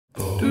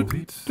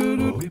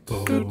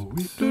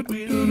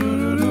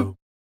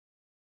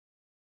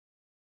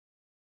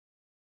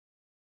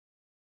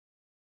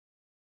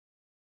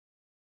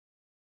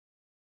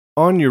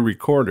On your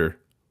recorder,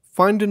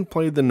 find and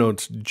play the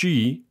notes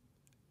G,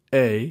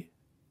 A,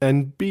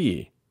 and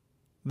B.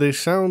 They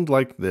sound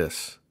like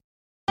this.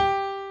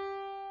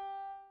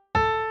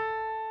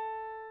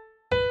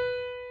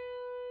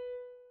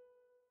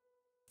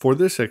 For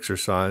this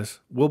exercise,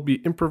 we'll be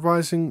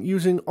improvising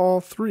using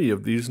all three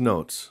of these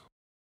notes.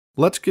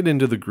 Let's get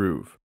into the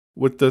groove.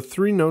 With the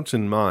three notes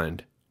in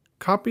mind,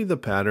 copy the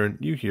pattern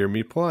you hear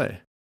me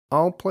play.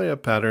 I'll play a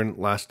pattern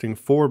lasting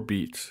 4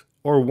 beats,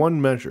 or 1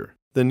 measure.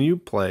 Then you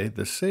play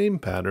the same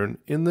pattern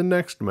in the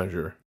next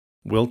measure.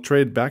 We'll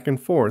trade back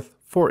and forth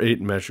for 8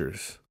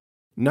 measures.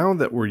 Now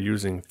that we're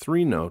using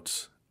 3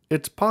 notes,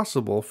 it's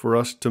possible for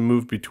us to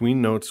move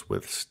between notes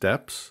with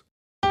steps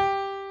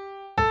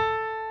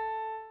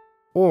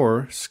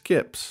or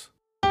skips.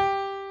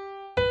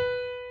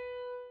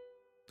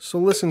 So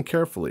listen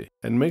carefully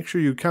and make sure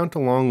you count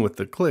along with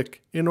the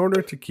click in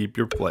order to keep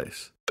your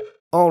place.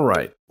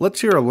 Alright,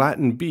 let's hear a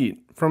Latin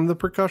beat from the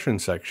percussion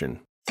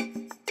section.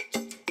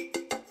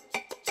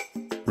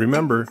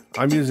 Remember,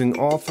 I'm using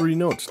all 3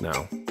 notes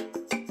now.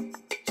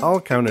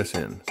 I'll count us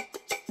in.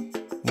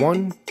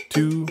 1,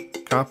 2,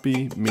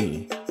 copy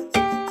me.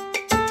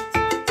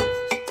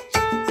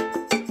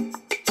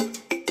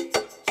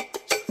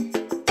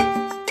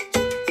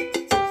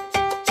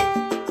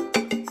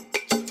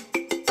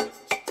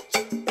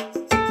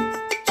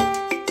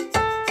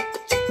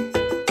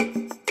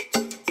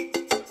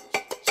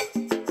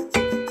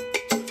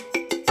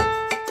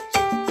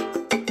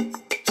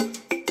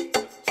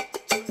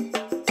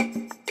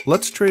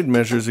 Let's trade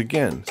measures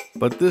again,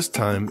 but this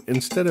time,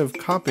 instead of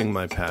copying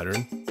my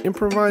pattern,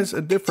 improvise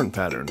a different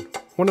pattern,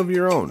 one of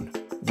your own.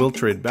 We'll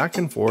trade back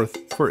and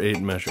forth for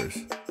 8 measures.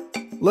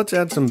 Let's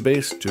add some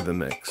bass to the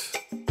mix.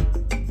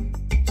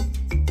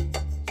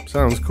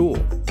 Sounds cool.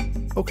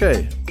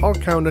 Okay, I'll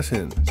count us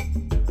in.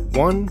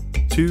 1,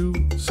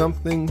 2,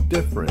 something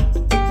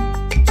different.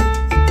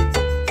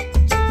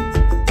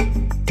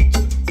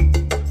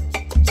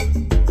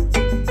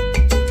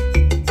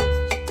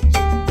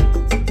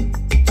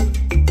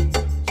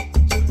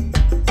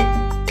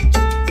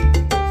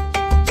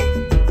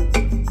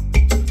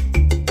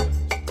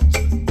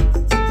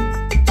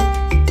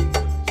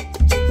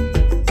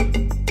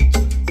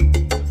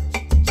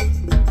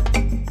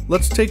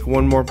 Let's take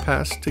one more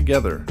pass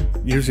together.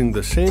 Using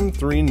the same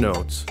 3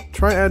 notes,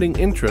 try adding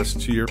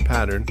interest to your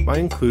pattern by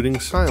including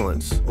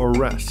silence or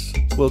rests.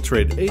 We'll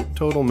trade 8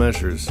 total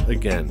measures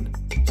again.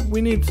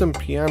 We need some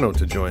piano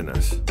to join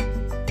us.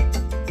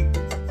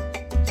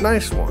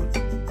 Nice one.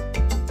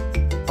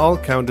 I'll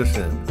count us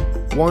in.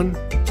 1,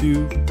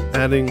 2,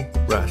 adding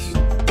rest.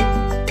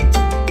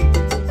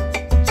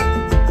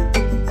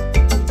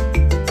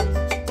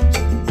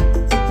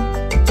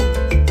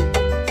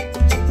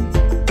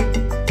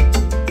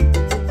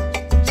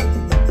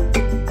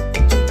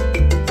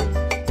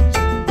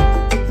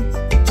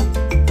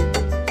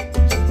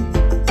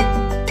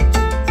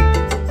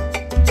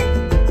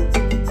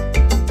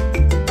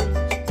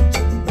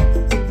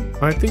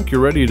 I think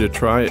you're ready to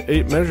try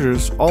 8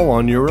 measures all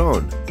on your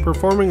own.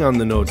 Performing on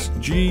the notes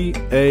G,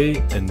 A,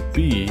 and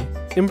B,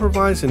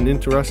 improvise an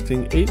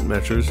interesting 8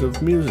 measures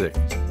of music.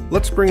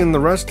 Let's bring in the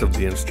rest of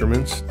the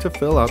instruments to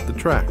fill out the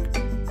track.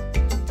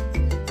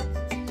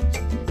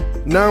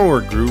 Now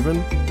we're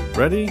grooving.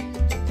 Ready?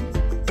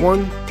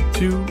 1,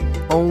 2,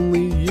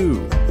 only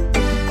you.